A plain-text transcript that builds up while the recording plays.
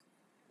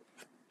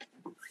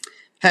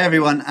Hey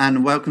everyone,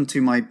 and welcome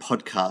to my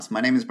podcast.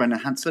 My name is Brendan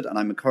Hansford, and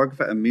I'm a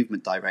choreographer and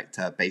movement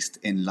director based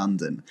in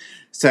London.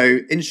 So,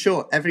 in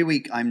short, every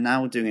week I'm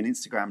now doing an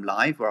Instagram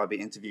live where I'll be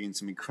interviewing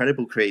some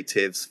incredible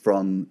creatives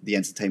from the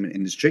entertainment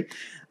industry.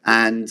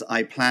 And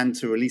I plan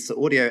to release the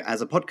audio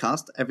as a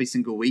podcast every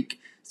single week.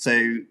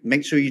 So,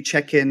 make sure you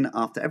check in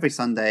after every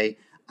Sunday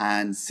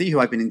and see who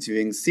I've been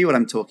interviewing, see what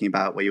I'm talking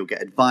about, where you'll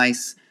get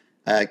advice,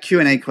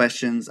 Q&A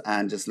questions,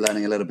 and just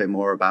learning a little bit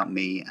more about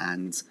me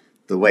and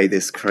the way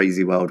this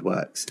crazy world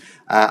works.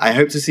 I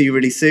hope to see you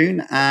really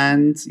soon,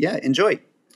 and yeah, enjoy.